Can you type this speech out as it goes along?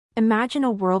Imagine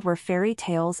a world where fairy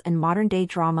tales and modern-day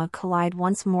drama collide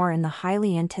once more in the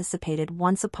highly anticipated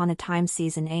Once Upon a Time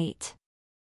Season 8.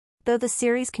 Though the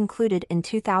series concluded in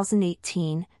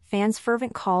 2018, fans'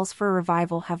 fervent calls for a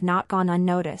revival have not gone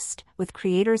unnoticed, with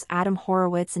creators Adam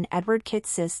Horowitz and Edward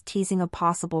Kitsis teasing a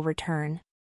possible return.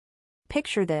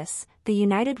 Picture this: the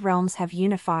United Realms have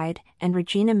unified, and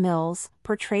Regina Mills,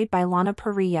 portrayed by Lana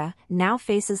Parrilla, now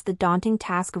faces the daunting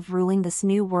task of ruling this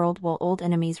new world while old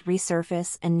enemies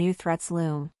resurface and new threats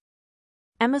loom.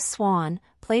 Emma Swan,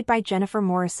 played by Ginnifer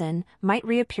Morrison, might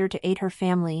reappear to aid her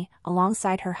family,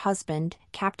 alongside her husband,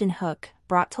 Captain Hook,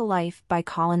 brought to life by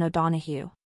Colin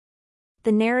O'Donoghue.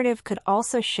 The narrative could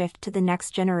also shift to the next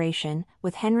generation,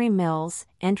 with Henry Mills,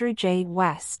 Andrew J.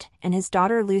 West, and his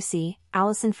daughter Lucy,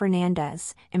 Allison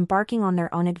Fernandez, embarking on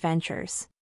their own adventures.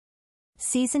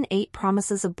 Season 8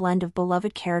 promises a blend of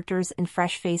beloved characters and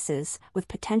fresh faces, with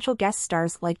potential guest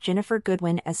stars like Ginnifer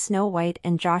Goodwin as Snow White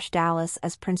and Josh Dallas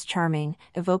as Prince Charming,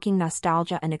 evoking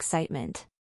nostalgia and excitement.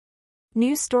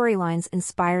 New storylines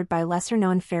inspired by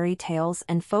lesser-known fairy tales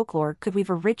and folklore could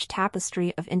weave a rich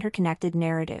tapestry of interconnected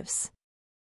narratives.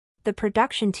 The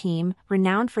production team,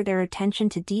 renowned for their attention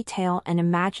to detail and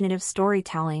imaginative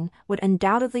storytelling, would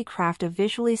undoubtedly craft a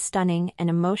visually stunning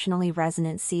and emotionally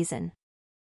resonant season.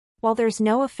 While there's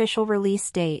no official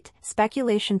release date,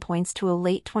 speculation points to a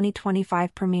late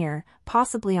 2025 premiere,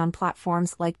 possibly on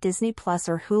platforms like Disney Plus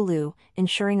or Hulu,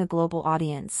 ensuring a global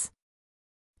audience.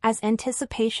 As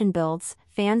anticipation builds,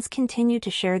 fans continue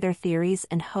to share their theories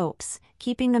and hopes,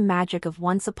 keeping the magic of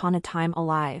Once Upon a Time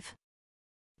alive.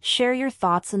 Share your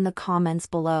thoughts in the comments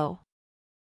below.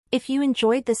 If you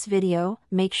enjoyed this video,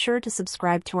 make sure to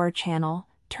subscribe to our channel,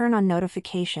 turn on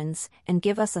notifications, and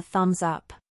give us a thumbs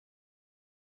up.